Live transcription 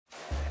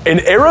An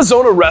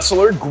Arizona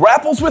wrestler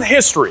grapples with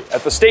history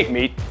at the state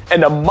meet,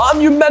 and a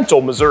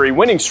monumental Missouri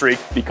winning streak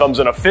becomes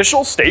an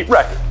official state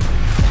record.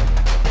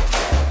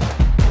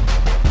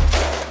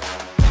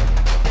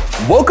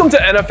 Welcome to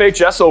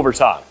NFHS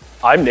Overtime.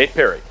 I'm Nate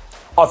Perry.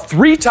 A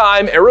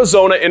three-time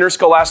Arizona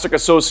Interscholastic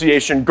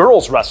Association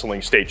girls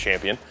wrestling state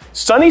champion,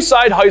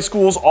 Sunnyside High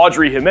School's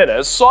Audrey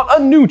Jimenez sought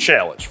a new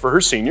challenge for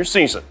her senior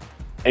season.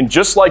 And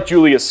just like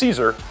Julius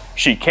Caesar,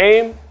 she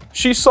came,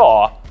 she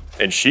saw,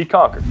 and she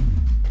conquered.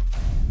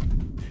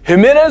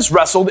 Jimenez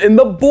wrestled in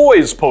the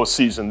boys'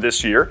 postseason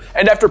this year,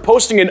 and after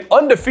posting an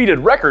undefeated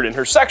record in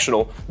her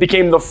sectional,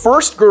 became the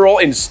first girl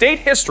in state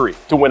history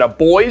to win a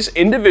boys'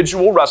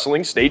 individual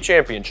wrestling state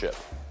championship.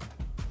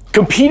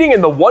 Competing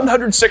in the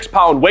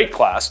 106-pound weight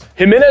class,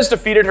 Jimenez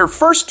defeated her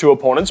first two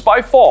opponents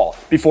by fall,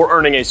 before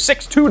earning a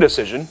 6-2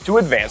 decision to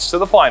advance to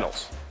the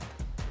finals.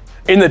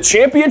 In the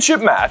championship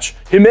match,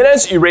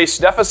 Jimenez erased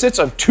deficits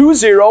of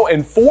 2-0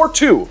 and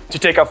 4-2 to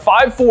take a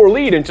 5-4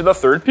 lead into the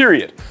third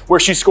period,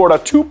 where she scored a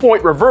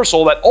 2-point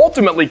reversal that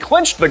ultimately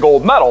clinched the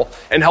gold medal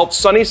and helped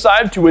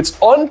Sunnyside to its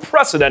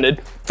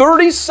unprecedented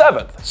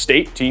 37th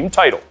state team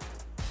title.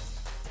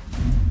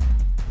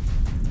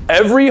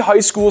 Every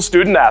high school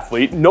student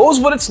athlete knows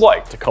what it's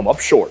like to come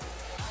up short.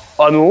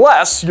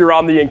 Unless you're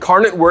on the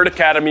Incarnate Word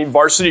Academy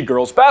varsity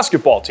girls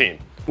basketball team,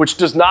 which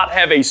does not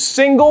have a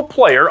single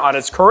player on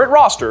its current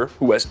roster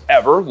who has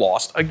ever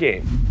lost a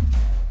game.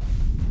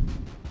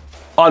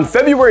 On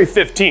February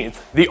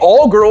 15th, the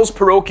all-girls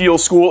parochial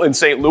school in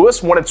St.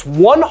 Louis won its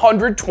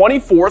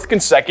 124th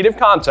consecutive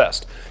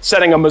contest,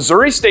 setting a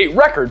Missouri state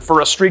record for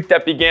a streak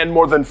that began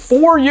more than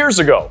 4 years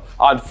ago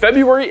on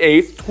February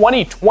 8th,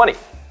 2020.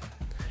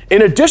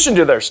 In addition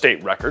to their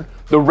state record,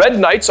 the Red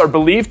Knights are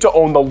believed to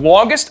own the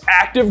longest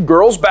active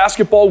girls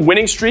basketball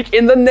winning streak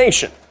in the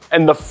nation,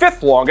 and the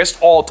 5th longest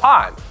all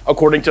time,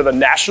 according to the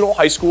National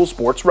High School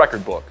Sports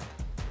Record Book.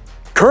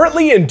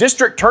 Currently in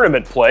district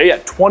tournament play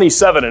at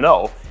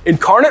 27-0,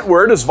 Incarnate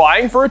Word is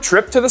vying for a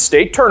trip to the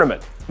state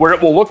tournament, where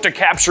it will look to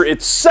capture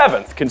its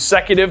 7th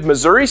consecutive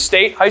Missouri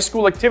State High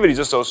School Activities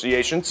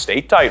Association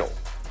state title.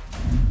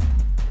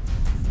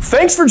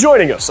 Thanks for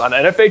joining us on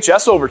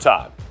NFHS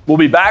Overtime. We'll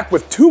be back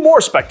with 2 more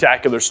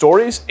spectacular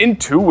stories in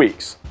 2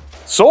 weeks.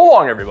 So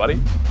long, everybody.